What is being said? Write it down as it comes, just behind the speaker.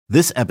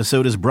This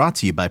episode is brought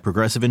to you by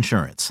Progressive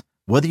Insurance.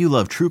 Whether you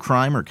love true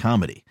crime or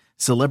comedy,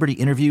 celebrity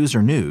interviews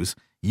or news,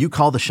 you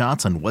call the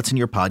shots on what's in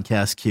your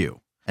podcast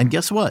queue. And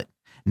guess what?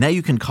 Now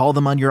you can call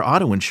them on your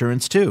auto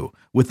insurance too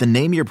with the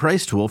Name Your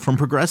Price tool from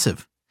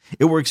Progressive.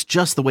 It works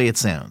just the way it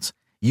sounds.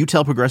 You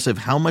tell Progressive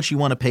how much you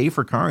want to pay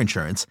for car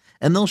insurance,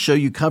 and they'll show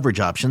you coverage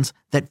options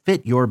that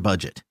fit your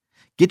budget.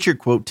 Get your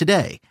quote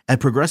today at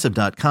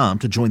Progressive.com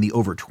to join the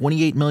over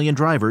 28 million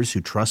drivers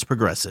who trust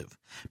Progressive.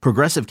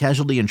 Progressive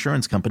Casualty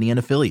Insurance Company and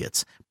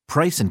Affiliates.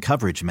 Price and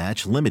coverage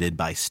match limited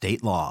by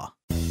state law.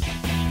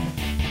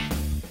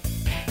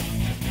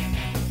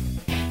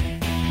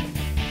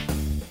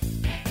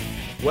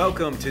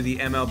 Welcome to the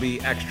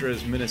MLB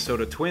Extras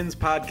Minnesota Twins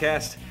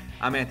podcast.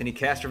 I'm Anthony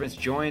Kastrovitz,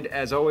 joined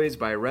as always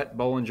by Rhett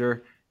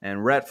Bollinger.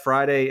 And Rhett,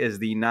 Friday is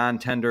the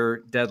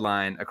non-tender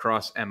deadline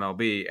across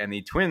MLB, and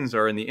the Twins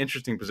are in the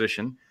interesting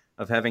position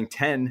of having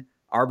 10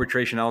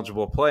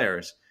 arbitration-eligible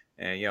players.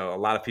 And, you know, a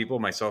lot of people,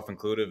 myself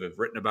included, have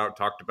written about,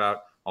 talked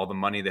about all the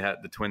money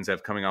that the Twins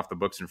have coming off the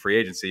books in free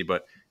agency,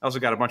 but also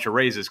got a bunch of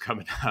raises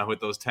coming with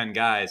those 10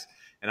 guys.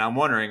 And I'm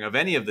wondering, of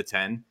any of the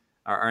 10,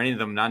 are any of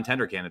them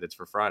non-tender candidates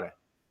for Friday?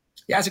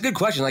 Yeah, it's a good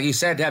question. Like you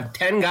said, to have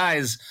 10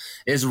 guys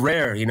is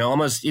rare.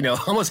 Almost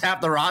half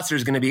the roster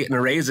is going to be getting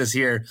a raise this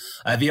year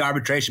via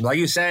arbitration. But like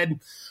you said,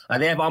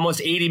 they have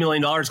almost $80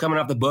 million coming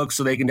off the books,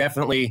 so they can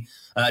definitely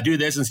do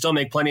this and still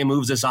make plenty of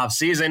moves this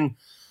offseason.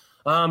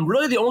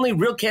 Really, the only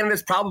real candidate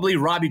is probably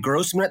Robbie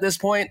Grossman at this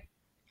point.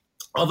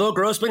 Although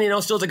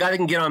Grossman, still is a guy that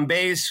can get on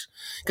base,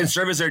 can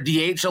serve as their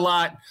DH a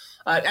lot.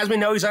 As we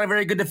know, he's not a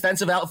very good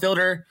defensive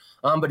outfielder,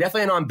 but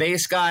definitely an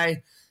on-base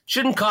guy.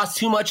 Shouldn't cost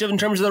too much in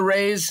terms of the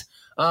raise.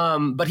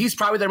 But he's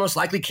probably their most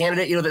likely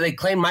candidate. That they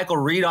claim Michael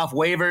Reed off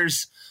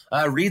waivers.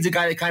 Reed's a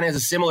guy that kind of has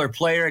a similar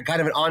player,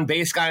 kind of an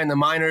on-base guy in the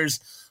minors.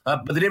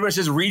 But the difference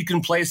is Reed can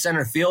play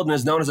center field and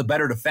is known as a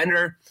better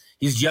defender.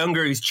 He's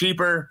younger. He's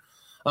cheaper.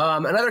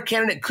 Another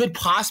candidate could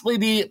possibly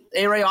be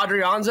A-Ray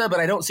Adrianza, but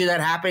I don't see that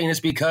happening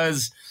just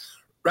because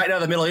right now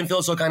the middle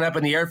infield is still kind of up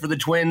in the air for the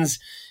Twins.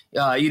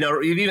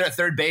 Even at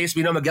third base,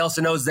 we know Miguel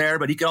Sano's there,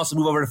 but he could also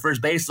move over to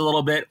first base a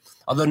little bit.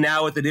 Although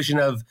now with the addition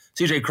of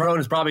CJ Cron,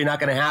 it's probably not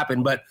going to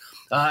happen. But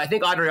I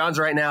think Adrianza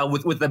right now,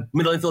 with the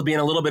middle infield being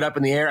a little bit up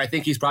in the air, I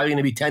think he's probably going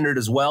to be tendered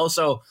as well.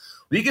 So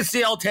we could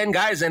see all 10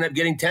 guys end up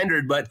getting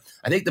tendered, but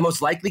I think the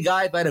most likely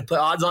guy, if I had to put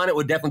odds on it,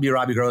 would definitely be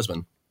Robbie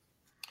Grossman.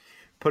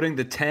 Putting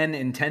the 10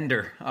 in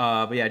tender.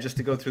 But yeah, just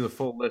to go through the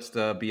full list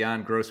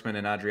beyond Grossman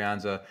and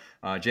Adrianza,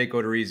 Jake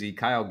Odorizzi,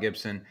 Kyle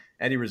Gibson,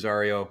 Eddie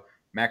Rosario,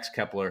 Max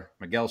Kepler,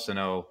 Miguel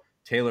Sano,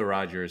 Taylor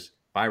Rogers,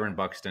 Byron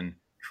Buxton,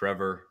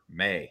 Trevor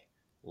May.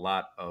 A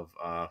lot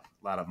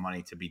of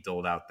money to be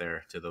doled out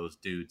there to those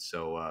dudes.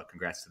 So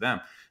congrats to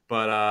them.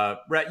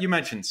 But Rhett, you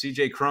mentioned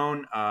CJ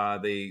Cron.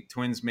 The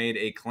Twins made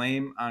a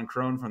claim on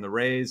Cron from the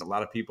Rays. A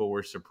lot of people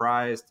were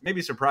surprised,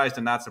 maybe surprised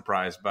and not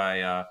surprised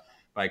by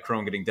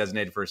Cron getting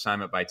designated for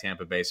assignment by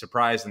Tampa Bay.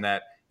 Surprised in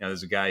that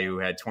there's a guy who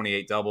had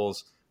 28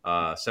 doubles,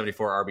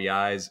 74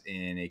 RBIs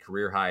in a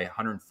career high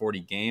 140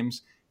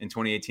 games in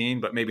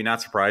 2018, but maybe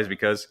not surprised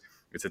because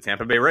it's a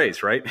Tampa Bay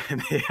Rays, right?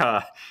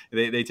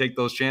 They take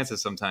those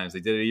chances sometimes.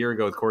 They did it a year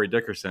ago with Corey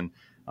Dickerson.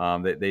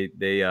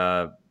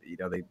 They're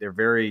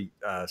very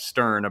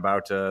stern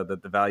about the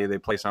value they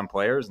place on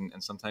players,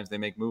 and sometimes they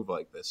make moves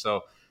like this.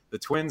 So the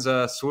Twins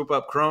swoop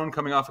up Cron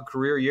coming off a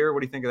career year.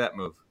 What do you think of that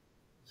move?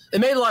 It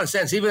made a lot of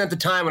sense. Even at the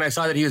time when I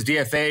saw that he was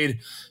DFA'd,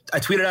 I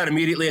tweeted out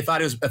immediately. I thought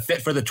it was a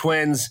fit for the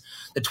Twins.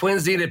 The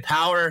Twins needed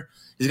power.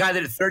 He's a guy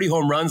that hit 30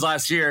 home runs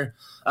last year.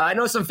 I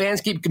know some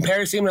fans keep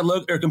comparing him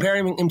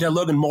to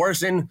Logan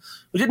Morrison,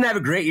 who didn't have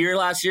a great year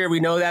last year. We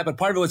know that, but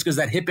part of it was because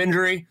of that hip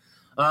injury.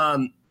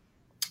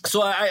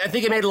 So I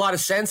think it made a lot of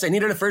sense. They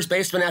needed a first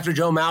baseman after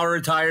Joe Mauer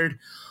retired.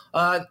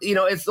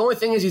 It's the only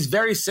thing is he's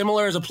very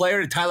similar as a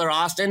player to Tyler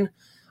Austin.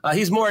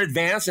 He's more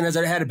advanced and has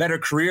had a better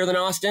career than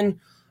Austin.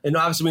 And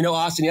obviously, we know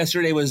Austin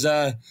yesterday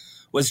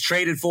was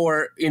traded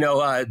for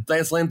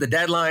Lance Lynn at the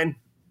deadline.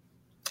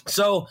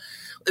 So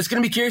it's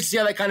going to be curious to see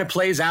how that kind of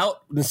plays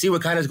out and see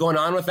what kind of is going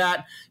on with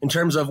that in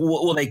terms of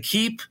will they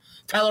keep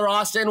Tyler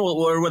Austin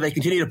or will they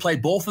continue to play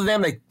both of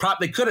them? They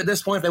could at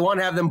this point, if they want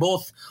to have them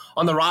both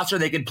on the roster,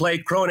 they could play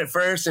Cron at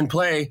first and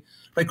play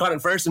Cron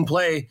at first and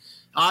play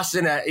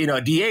Austin at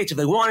DH if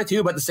they wanted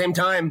to. But at the same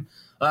time,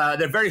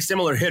 they're very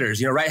similar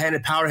hitters.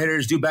 Right-handed power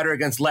hitters do better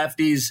against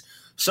lefties.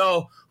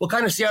 So we'll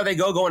kind of see how they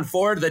go going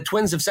forward. The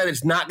Twins have said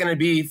it's not going to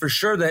be for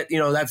sure that,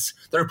 that's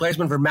the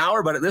replacement for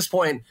Mauer. But at this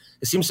point,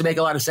 it seems to make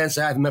a lot of sense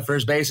to have him at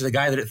first base as a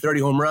guy that hit 30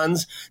 home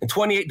runs and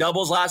 28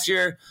 doubles last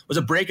year. Was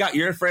a breakout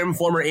year for him,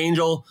 former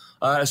Angel.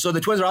 So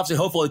the Twins are obviously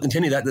hopeful to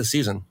continue that this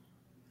season.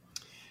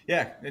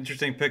 Yeah,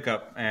 interesting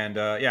pickup. And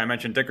I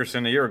mentioned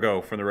Dickerson a year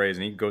ago from the Rays,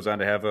 and he goes on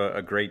to have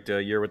a great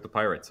year with the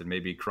Pirates. And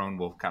maybe Cron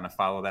will kind of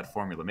follow that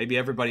formula. Maybe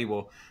everybody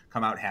will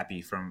come out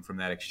happy from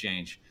that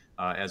exchange.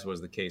 As was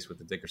the case with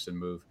the Dickerson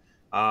move.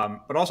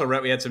 But also,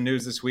 Rhett, we had some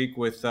news this week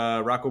with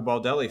Rocco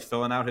Baldelli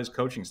filling out his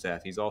coaching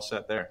staff. He's all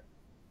set there.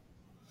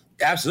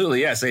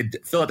 Absolutely, yes. They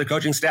fill out the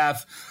coaching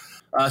staff.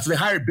 So they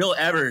hired Bill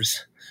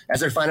Evers as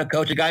their final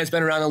coach, a guy who's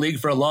been around the league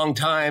for a long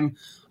time,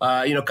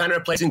 kind of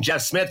replacing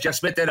Jeff Smith. Jeff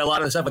Smith did a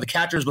lot of the stuff with the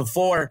catchers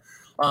before.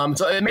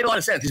 So it made a lot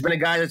of sense. He's been a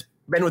guy that's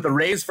been with the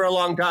Rays for a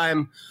long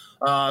time.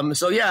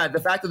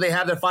 The fact that they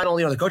have their final,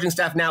 the coaching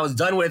staff now is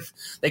done with,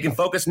 they can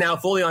focus now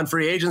fully on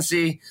free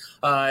agency.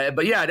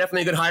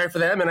 Definitely a good hire for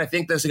them. And I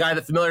think there's a guy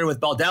that's familiar with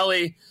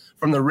Baldelli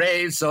from the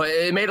Rays. So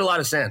it made a lot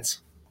of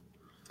sense.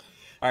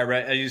 All right,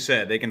 Rhett, as you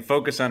said, they can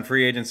focus on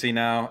free agency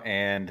now,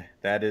 and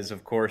that is,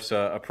 of course,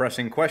 a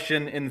pressing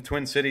question in the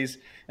Twin Cities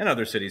and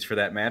other cities for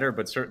that matter,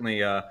 but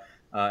certainly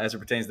as it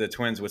pertains to the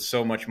Twins with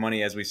so much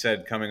money, as we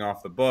said, coming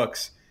off the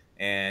books.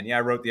 And, I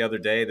wrote the other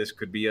day this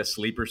could be a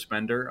sleeper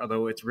spender,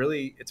 although it's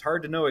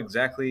hard to know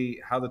exactly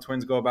how the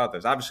Twins go about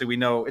this. Obviously, we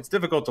know it's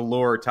difficult to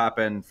lure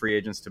top-end free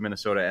agents to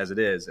Minnesota as it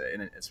is,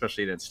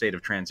 especially in a state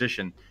of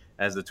transition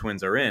as the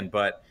Twins are in,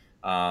 but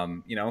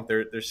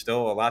there's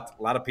still a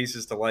lot of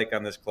pieces to like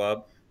on this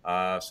club.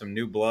 Some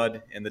new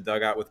blood in the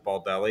dugout with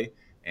Baldelli,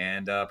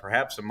 and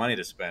perhaps some money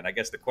to spend. I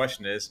guess the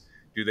question is,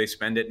 do they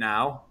spend it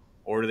now,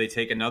 or do they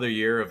take another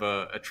year of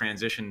a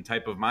transition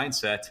type of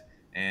mindset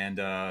and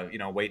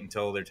wait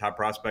until their top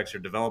prospects are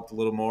developed a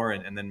little more,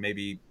 and then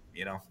maybe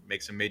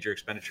make some major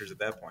expenditures at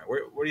that point?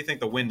 Where do you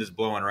think the wind is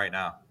blowing right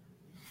now?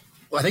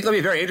 Well, I think it'll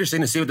be very interesting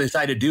to see what they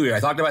decide to do here.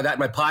 I talked about that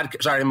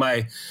in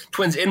my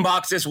Twins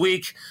inbox this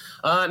week.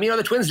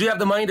 The Twins do have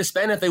the money to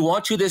spend if they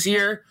want to this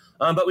year,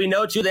 but we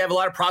know, too, they have a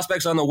lot of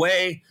prospects on the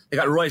way. They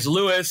got Royce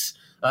Lewis,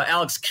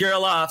 Alex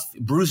Kirilloff,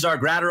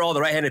 Brusdar Graterol,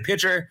 the right-handed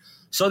pitcher.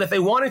 So if they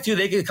wanted to,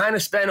 they could kind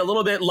of spend a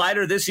little bit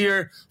lighter this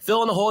year,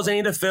 fill in the holes they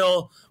need to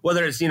fill,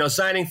 whether it's,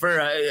 signing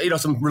for,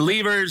 some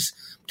relievers,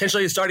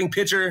 potentially a starting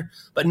pitcher,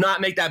 but not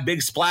make that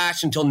big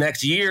splash until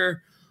next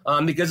year.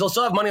 Because they'll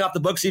still have money off the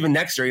books even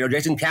next year.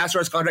 Jason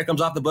Castro's contract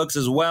comes off the books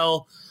as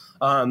well.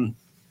 So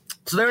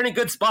they're in a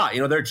good spot.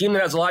 They're a team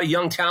that has a lot of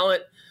young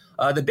talent.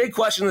 The big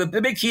question,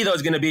 the big key, though,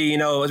 is going to be,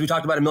 as we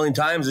talked about a million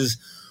times, is,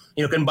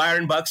 can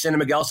Byron Buxton and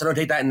Miguel Sano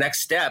take that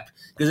next step?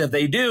 Because if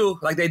they do,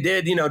 like they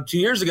did, 2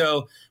 years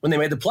ago when they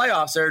made the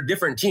playoffs, they're a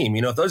different team.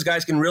 If those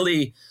guys can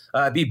really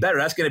be better,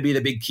 that's going to be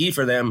the big key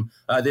for them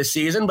this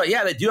season. But,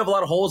 they do have a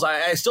lot of holes.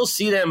 I still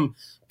see them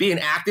being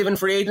active in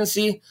free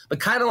agency, but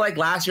kind of like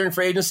last year in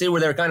free agency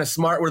where they were kind of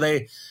smart, where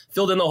they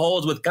filled in the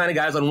holes with kind of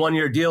guys on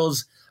one-year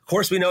deals. Of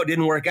course, we know it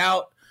didn't work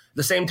out. At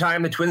the same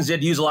time, the Twins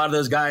did use a lot of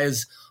those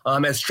guys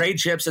as trade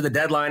chips at the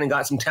deadline and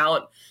got some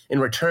talent in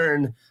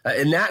return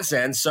in that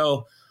sense.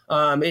 So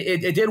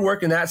it did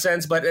work in that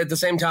sense, but at the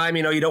same time,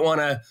 you don't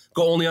want to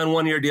go only on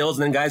one-year deals,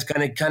 and then guys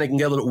kind of can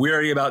get a little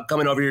weary about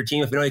coming over your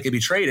team if they know they could be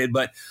traded.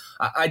 But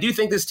I do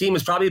think this team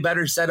is probably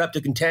better set up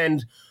to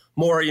contend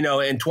more, in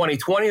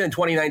 2020 than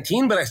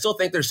 2019, but I still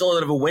think there's still a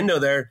bit of a window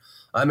there.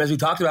 As we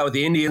talked about with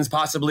the Indians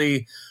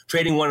possibly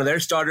trading one of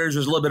their starters,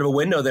 there's a little bit of a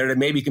window there to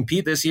maybe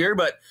compete this year,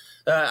 but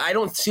I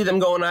don't see them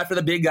going after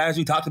the big guys.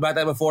 We talked about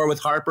that before with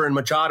Harper and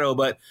Machado,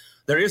 but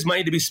there is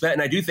money to be spent,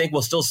 and I do think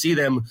we'll still see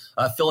them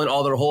fill in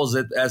all their holes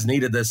as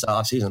needed this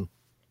offseason.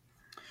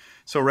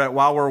 So, Rhett,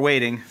 while we're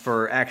waiting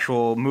for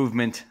actual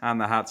movement on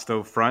the hot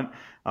stove front,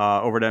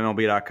 over at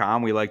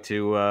MLB.com, we like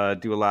to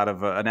do a lot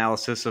of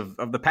analysis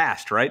of the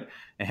past, right?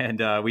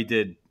 And we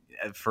did,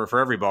 for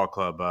every ball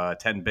club,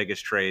 10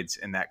 biggest trades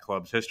in that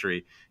club's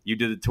history. You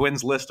did the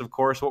Twins list, of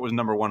course. What was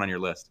number one on your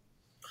list?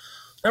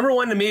 Number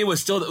one to me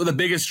was still the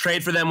biggest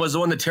trade for them was the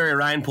one that Terry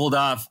Ryan pulled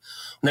off.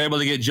 When they were able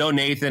to get Joe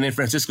Nathan and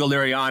Francisco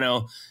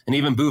Liriano and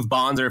even Boof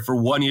Bonser for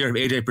 1 year of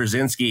A.J.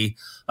 Pierzynski.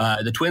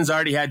 The Twins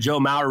already had Joe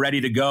Mauer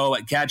ready to go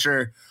at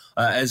catcher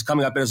as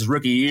coming up as his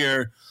rookie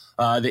year.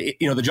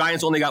 The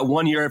Giants only got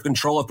 1 year of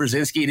control of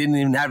Pierzynski. He didn't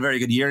even have a very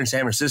good year in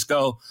San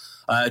Francisco.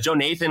 Joe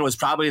Nathan was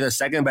probably the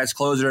second best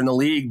closer in the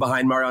league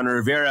behind Mariano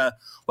Rivera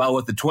while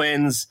with the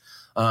Twins.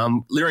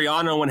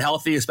 Liriano, when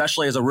healthy,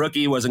 especially as a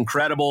rookie, was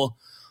incredible.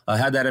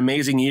 Had that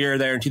amazing year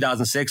there in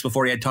 2006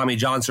 before he had Tommy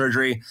John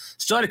surgery.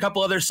 Still had a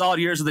couple other solid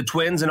years with the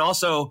Twins, and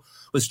also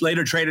was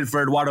later traded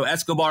for Eduardo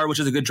Escobar, which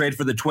is a good trade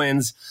for the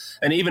Twins.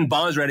 And even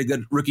Bonser had a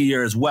good rookie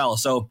year as well.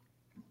 So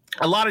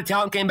a lot of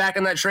talent came back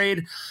in that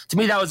trade. To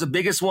me, that was the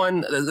biggest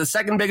one. The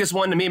second biggest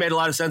one to me made a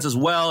lot of sense as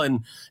well,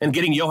 and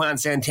getting Johan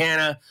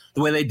Santana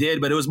the way they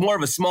did. But it was more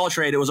of a small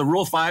trade. It was a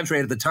Rule 5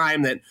 trade at the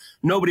time that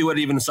nobody would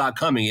have even saw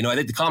coming. I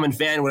think the common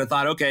fan would have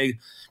thought, okay,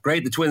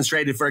 great, the Twins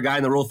traded for a guy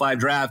in the Rule 5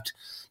 draft.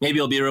 Maybe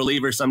he'll be a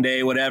reliever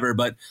someday, whatever.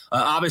 But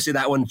obviously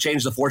that one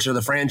changed the fortune of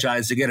the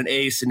franchise to get an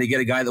ace and to get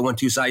a guy that won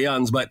 2 Cy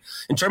Youngs. But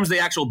in terms of the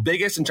actual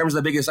biggest,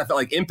 I felt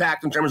like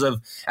impact in terms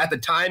of at the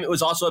time, it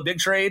was also a big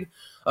trade,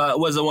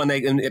 was the one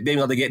being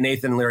able to get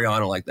Nathan and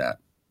Liriano like that.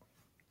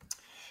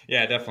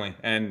 Yeah, definitely.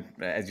 And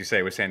as you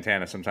say, with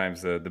Santana,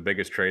 sometimes the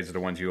biggest trades are the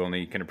ones you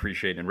only can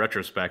appreciate in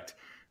retrospect.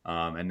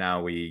 And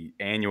now we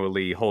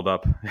annually hold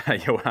up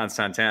Johan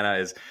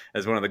Santana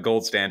as one of the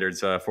gold standards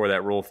for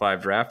that Rule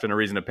 5 draft, and a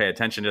reason to pay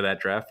attention to that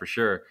draft for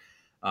sure.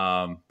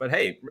 But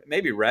hey,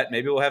 maybe Rhett,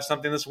 maybe we'll have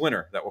something this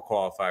winter that will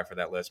qualify for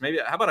that list. Maybe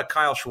how about a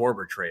Kyle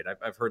Schwarber trade?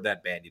 I've heard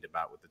that bandied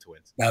about with the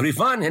Twins. That'd be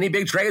fun. Any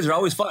big trades are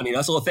always fun.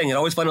 That's the whole thing. It's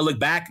always fun to look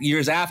back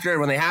years after.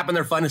 When they happen,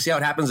 they're fun to see how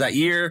it happens that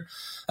year.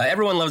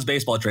 Everyone loves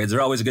baseball trades. They're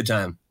always a good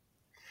time.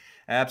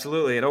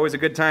 Absolutely. And always a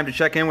good time to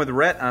check in with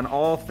Rhett on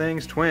all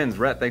things Twins.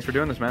 Rhett, thanks for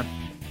doing this, man.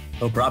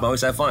 No problem.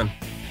 Always have fun.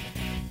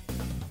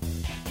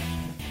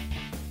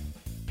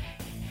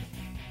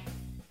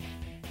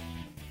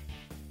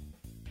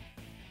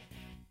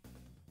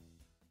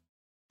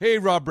 Hey,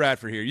 Rob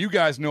Bradford here. You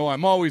guys know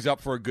I'm always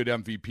up for a good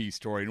MVP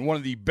story, and one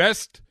of the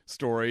best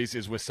stories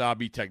is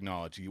Wasabi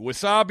Technology.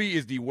 Wasabi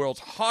is the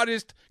world's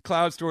hottest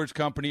cloud storage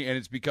company, and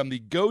it's become the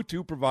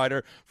go-to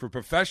provider for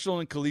professional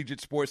and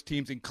collegiate sports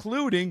teams,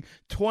 including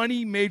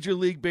 20 Major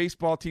League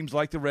Baseball teams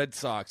like the Red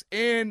Sox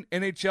and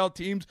NHL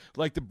teams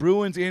like the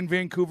Bruins and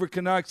Vancouver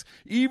Canucks.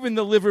 Even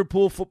the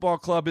Liverpool Football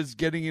Club is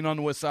getting in on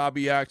the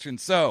Wasabi action.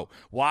 So,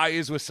 why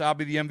is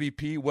Wasabi the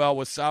MVP? Well,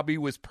 Wasabi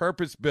was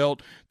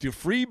purpose-built to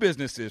free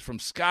businesses from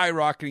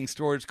skyrocketing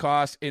storage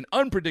costs and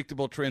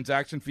unpredictable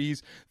transaction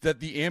fees that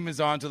the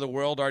Amazons of the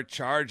world are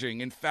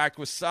charging. In fact,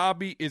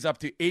 Wasabi is up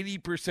to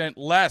 80%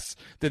 less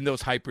than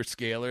those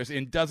hyperscalers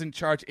and doesn't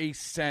charge a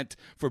cent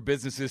for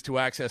businesses to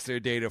access their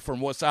data.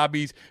 From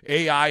Wasabi's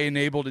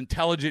AI-enabled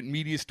intelligent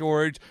media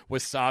storage,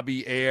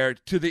 Wasabi Air,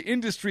 to the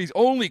industry's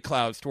only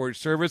cloud storage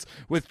service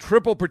with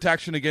triple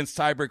protection against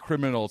cyber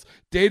criminals,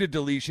 data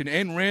deletion,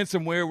 and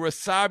ransomware,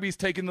 Wasabi's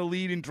taken the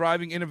lead in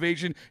driving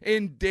innovation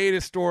in data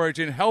storage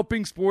and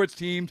helping sports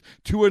teams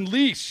to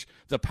unleash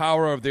the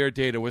power of their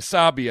data.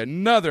 Wasabi,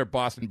 another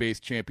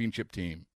Boston-based championship team.